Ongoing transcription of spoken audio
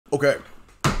Okay,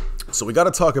 so we got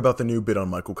to talk about the new bid on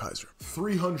Michael Kaiser.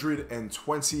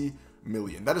 320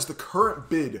 million. That is the current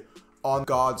bid on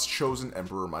God's chosen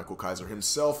emperor, Michael Kaiser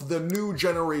himself, the new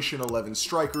Generation 11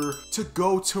 striker, to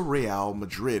go to Real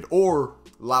Madrid, or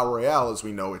La Royale, as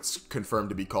we know it's confirmed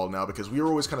to be called now, because we were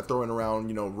always kind of throwing around,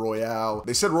 you know, Royale.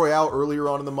 They said Royale earlier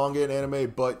on in the manga and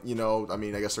anime, but, you know, I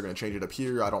mean, I guess they're going to change it up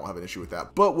here. I don't have an issue with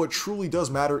that. But what truly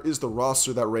does matter is the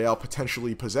roster that Real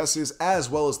potentially possesses, as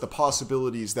well as the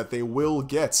possibilities that they will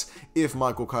get if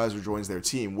Michael Kaiser joins their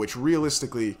team, which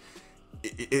realistically,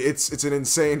 it's an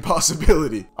insane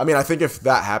possibility. I mean, I think if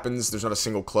that happens, there's not a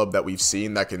single club that we've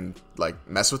seen that can, like,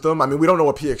 mess with them. I mean, we don't know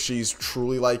what PXG's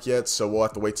truly like yet, so we'll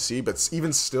have to wait to see. But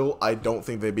even still, I don't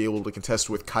think they'd be able to contest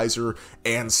with Kaiser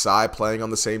and Sai playing on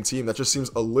the same team. That just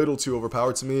seems a little too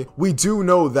overpowered to me. We do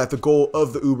know that the goal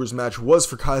of the Ubers match was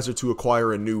for Kaiser to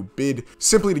acquire a new bid,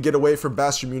 simply to get away from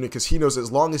Bastion Munich, because he knows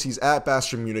as long as he's at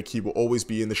Bastion Munich, he will always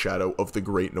be in the shadow of the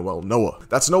great Noel Noah.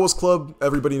 That's Noah's club,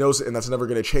 everybody knows it, and that's never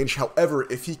going to change. However,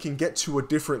 if he can get to a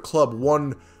different club,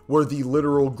 one where the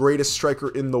literal greatest striker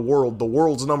in the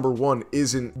world's #1,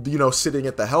 isn't, you know, sitting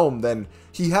at the helm, then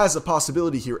he has a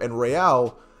possibility here. And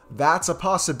Real, that's a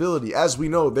possibility. As we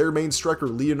know, their main striker,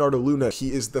 Leonardo Luna,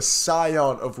 he is the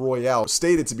scion of Royale,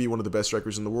 stated to be one of the best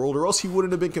strikers in the world, or else he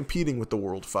wouldn't have been competing with the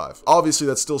World 5. Obviously,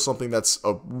 that's still something that's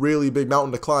a really big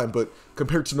mountain to climb, but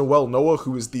compared to Noel Noah,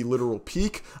 who is the literal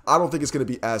peak, I don't think it's going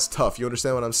to be as tough. You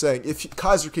understand what I'm saying? If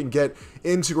Kaiser can get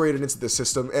integrated into the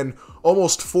system and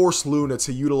almost force Luna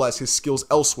to utilize his skills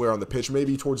elsewhere on the pitch,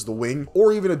 maybe towards the wing,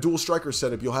 or even a dual striker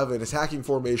setup, you'll have an attacking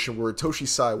formation where Toshi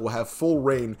Sai will have full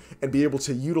reign and be able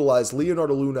to utilize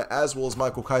Leonardo Luna as well as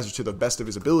Michael Kaiser to the best of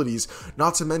his abilities.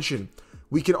 Not to mention,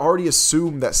 we can already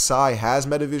assume that Sai has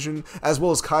Metavision, as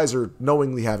well as Kaiser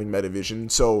knowingly having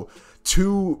Metavision, so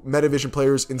two Metavision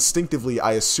players instinctively,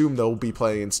 I assume they'll be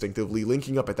playing instinctively,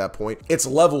 linking up at that point. It's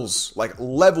levels, like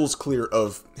levels clear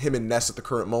of him and Ness at the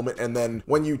current moment, and then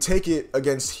when you take it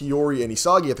against Hiyori and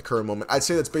Isagi at the current moment, I'd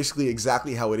say that's basically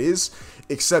exactly how it is,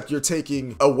 except you're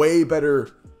taking a way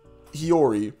better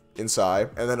Hiyori in Sai,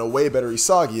 and then a way better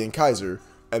Isagi in Kaiser,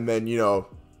 and then, you know,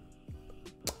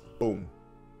 boom.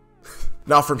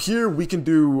 Now from here, we can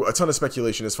do a ton of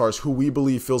speculation as far as who we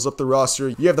believe fills up the roster.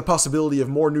 You have the possibility of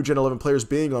more new Gen 11 players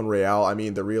being on Real. I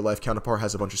mean, the real life counterpart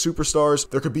has a bunch of superstars.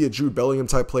 There could be a Jude Bellingham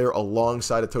type player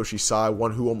alongside Toshi Sai,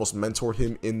 one who almost mentored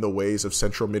him in the ways of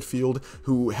central midfield,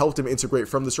 who helped him integrate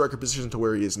from the striker position to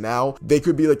where he is now. They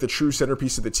could be like the true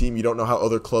centerpiece of the team. You don't know how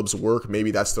other clubs work.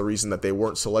 Maybe that's the reason that they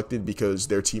weren't selected, because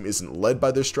their team isn't led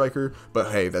by their striker.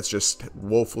 But hey, that's just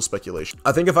woeful speculation.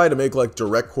 I think if I had to make like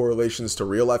direct correlations to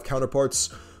real life counterparts,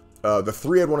 the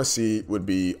three I'd want to see would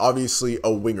be obviously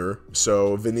a winger,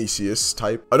 so Vinicius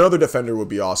type. Another defender would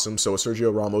be awesome, so a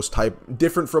Sergio Ramos type,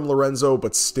 different from Lorenzo,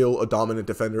 but still a dominant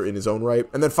defender in his own right.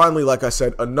 And then finally, like I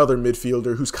said, another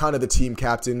midfielder who's kind of the team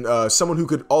captain, someone who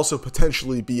could also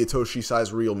potentially be a Toshi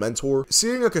Sai's real mentor.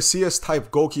 Seeing a Casillas type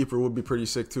goalkeeper would be pretty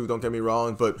sick too, don't get me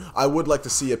wrong, but I would like to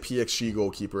see a PXG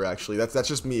goalkeeper actually. That's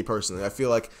just me personally. I feel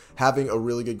like having a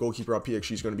really good goalkeeper on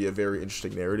PXG is going to be a very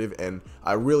interesting narrative, and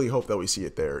I really hope that we see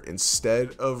it there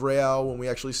instead of Real when we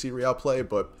actually see Real play,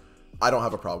 but I don't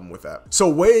have a problem with that. So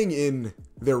weighing in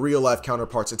their real life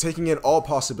counterparts and taking in all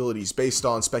possibilities based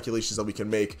on speculations that we can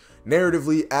make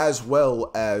narratively, as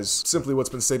well as simply what's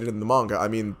been stated in the manga. I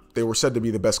mean, they were said to be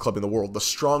the best club in the world, the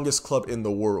strongest club in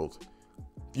the world.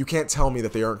 You can't tell me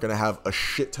that they aren't going to have a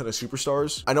shit ton of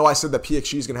superstars. I know I said that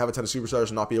PXG is going to have a ton of superstars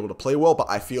and not be able to play well, but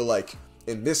I feel like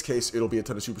in this case, it'll be a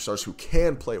ton of superstars who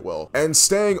can play well. And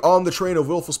staying on the train of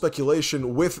willful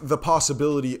speculation with the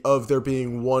possibility of there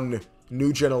being one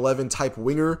new Gen 11 type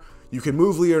winger, you can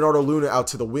move Leonardo Luna out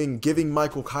to the wing, giving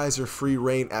Michael Kaiser free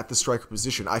reign at the striker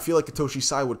position. I feel like Toshi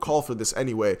Sai would call for this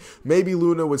anyway. Maybe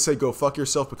Luna would say go fuck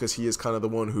yourself, because he is kind of the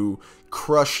one who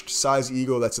crushed Sai's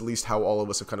ego. That's at least how all of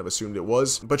us have kind of assumed it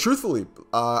was. But truthfully,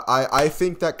 I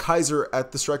think that Kaiser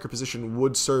at the striker position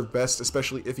would serve best,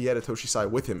 especially if he had a Toshi Sai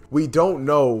with him. We don't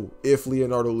know if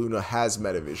Leonardo Luna has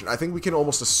Metavision. I think we can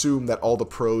almost assume that all the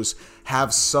pros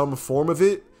have some form of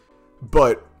it,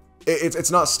 but it's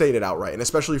not stated outright, and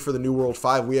especially for the New World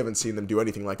 5, we haven't seen them do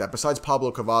anything like that, besides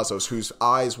Pablo Cavazos, whose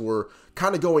eyes were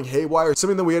kind of going haywire,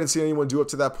 something that we hadn't seen anyone do up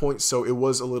to that point, so it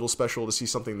was a little special to see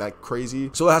something that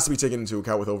crazy. So that has to be taken into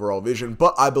account with overall vision,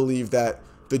 but I believe that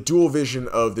the dual vision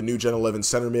of the new Gen 11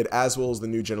 center mid, as well as the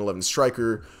new Gen 11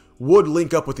 striker, would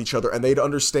link up with each other, and they'd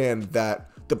understand that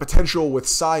the potential with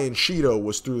Sai and Shido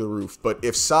was through the roof, but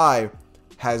if Sai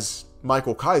has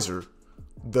Michael Kaiser,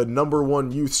 the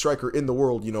 #1 youth striker in the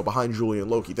world, you know, behind Julian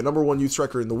Loki, the #1 youth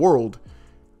striker in the world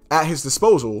at his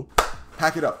disposal,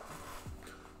 pack it up.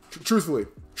 Truthfully,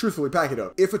 truthfully, pack it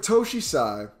up. If Atoshi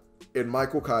Sai and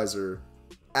Michael Kaiser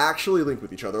actually link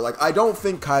with each other, like, I don't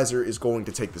think Kaiser is going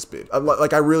to take this bid.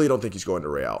 Like, I really don't think he's going to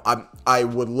Real. I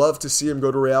would love to see him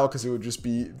go to Real because it would just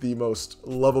be the most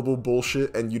lovable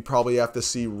bullshit, and you'd probably have to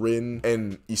see Rin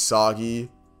and Isagi.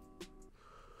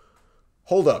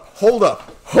 Hold up.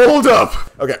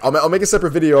 Okay, I'll make a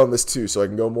separate video on this too, so I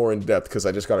can go more in depth, because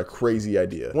I just got a crazy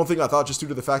idea. One thing I thought, just due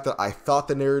to the fact that I thought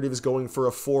the narrative is going for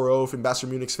a 4-0 in Bayern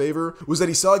Munich's favor, was that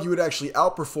Isagi would actually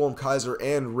outperform Kaiser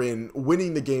and Rin,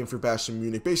 winning the game for Bayern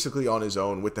Munich basically on his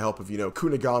own, with the help of, you know,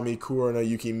 Kunigami, Kurona,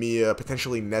 Yukimiya,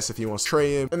 potentially Ness if he wants to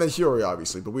tray him, and then Hiyori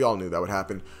obviously, but we all knew that would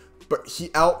happen. But he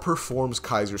outperforms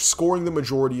Kaiser, scoring the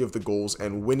majority of the goals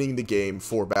and winning the game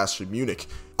for Bayern Munich.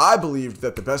 I believed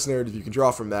that the best narrative you can draw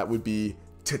from that would be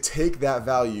to take that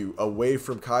value away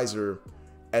from Kaiser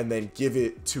and then give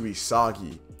it to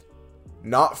Isagi.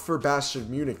 Not for Bayern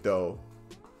Munich though,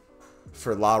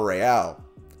 for La Real.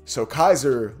 So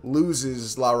Kaiser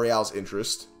loses La Real's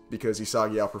interest because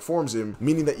Isagi outperforms him,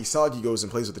 meaning that Isagi goes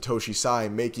and plays with the Atoshi Sai,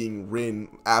 making Rin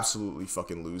absolutely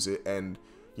fucking lose it. And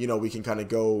you know, we can kind of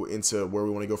go into where we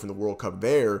want to go from the World Cup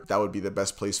there. That would be the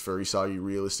best place for Isagi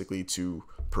realistically to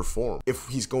perform. If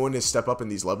he's going to step up in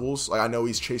these levels, like, I know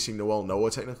he's chasing Noel Noah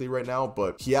technically right now,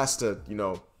 but he has to, you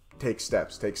know, take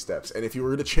steps. And if you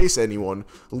were to chase anyone,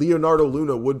 Leonardo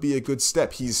Luna would be a good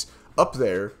step. He's up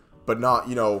there, but not,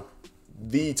 you know,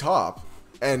 the top.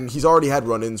 And he's already had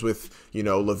run-ins with, you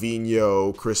know,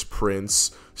 Lavinho, Chris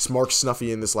Prince, Mark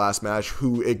Snuffy in this last match,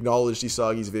 who acknowledged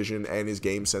Isagi's vision and his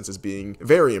game sense as being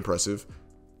very impressive.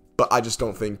 But I just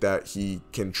don't think that he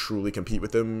can truly compete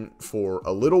with them for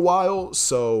a little while,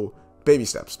 so baby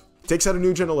steps. Takes out a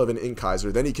new Gen 11 in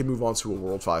Kaiser, then he can move on to a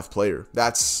World 5 player.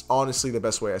 That's honestly the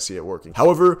best way I see it working.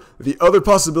 However, the other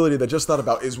possibility that I just thought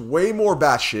about is way more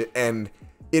batshit, and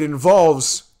it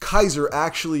involves Kaiser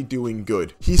actually doing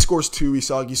good. He scores 2,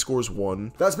 Isagi scores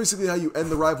 1. That's basically how you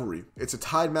end the rivalry. It's a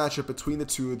tied matchup between the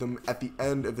two of them at the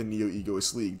end of the Neo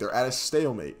Egoist League. They're at a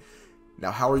stalemate.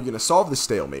 Now, how are you going to solve this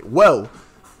stalemate? Well,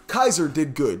 Kaiser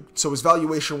did good, so his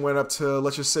valuation went up to,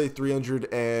 let's just say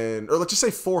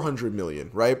 400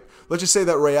 million, right? Let's just say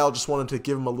that Real just wanted to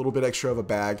give him a little bit extra of a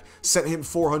bag, sent him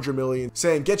 400 million,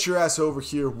 saying, get your ass over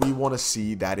here, we want to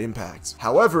see that impact.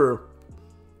 However,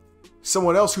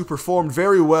 someone else who performed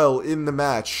very well in the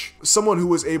match, someone who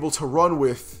was able to run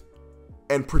with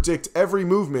and predict every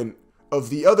movement of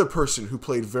the other person who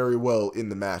played very well in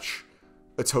the match,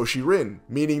 Atoshi Rin,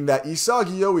 meaning that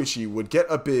Isagi Yoichi would get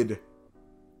a bid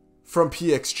from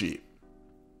PXG.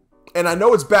 And I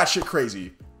know it's batshit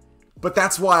crazy, but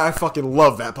that's why I fucking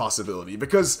love that possibility,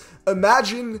 because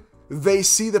imagine they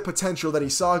see the potential that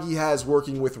Isagi has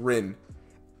working with Rin,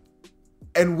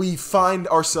 and we find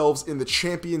ourselves in the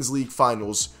Champions League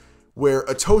finals where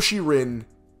Atoshi Rin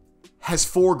has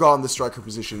foregone the striker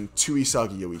position to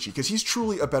Isagi Yoichi, because he's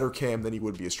truly a better cam than he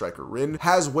would be a striker. Rin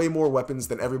has way more weapons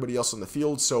than everybody else on the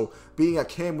field, so being a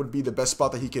cam would be the best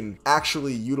spot that he can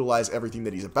actually utilize everything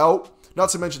that he's about. Not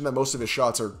to mention that most of his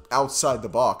shots are outside the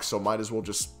box, so might as well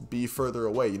just be further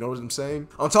away, you know what I'm saying?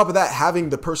 On top of that, having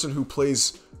the person who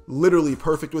plays literally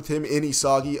perfect with him in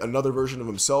Isagi, another version of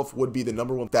himself, would be the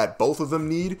number one that both of them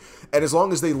need. And as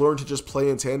long as they learn to just play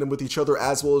in tandem with each other,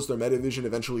 as well as their meta vision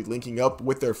eventually linking up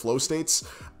with their flow states,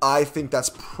 I think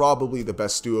that's probably the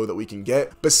best duo that we can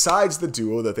get, besides the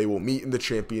duo that they will meet in the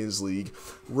Champions League,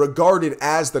 regarded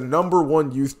as the number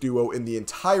one youth duo in the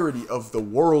entirety of the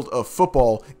world of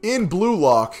football in Blue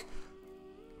Lock,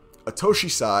 Atoshi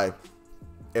Sai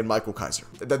and Michael Kaiser.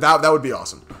 That would be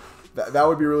awesome. That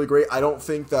would be really great. I don't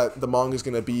think that the manga is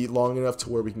going to be long enough to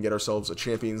where we can get ourselves a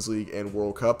Champions League and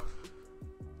World Cup,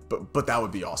 but that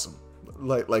would be awesome.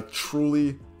 Like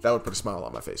truly, that would put a smile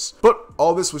on my face. But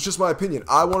all this was just my opinion.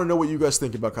 I want to know what you guys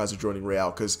think about Kaiser joining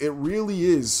Real, because it really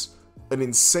is an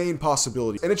insane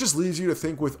possibility, and it just leaves you to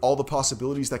think with all the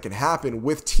possibilities that can happen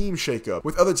with team shakeup,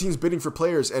 with other teams bidding for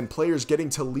players and players getting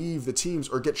to leave the teams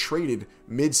or get traded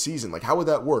mid-season. Like, how would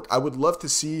that work? I would love to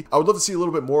see a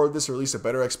little bit more of this, or at least a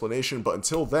better explanation. But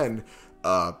until then,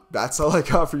 that's all I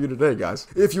got for you today, guys.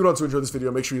 If you want to enjoy this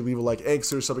video, make sure you leave a like and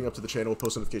consider subbing up to the channel with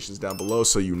post notifications down below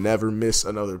so you never miss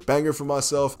another banger from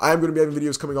myself. I am going to be having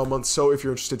videos coming all month, so if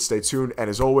you're interested, stay tuned. And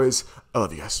as always, I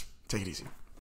love you guys. Take it easy.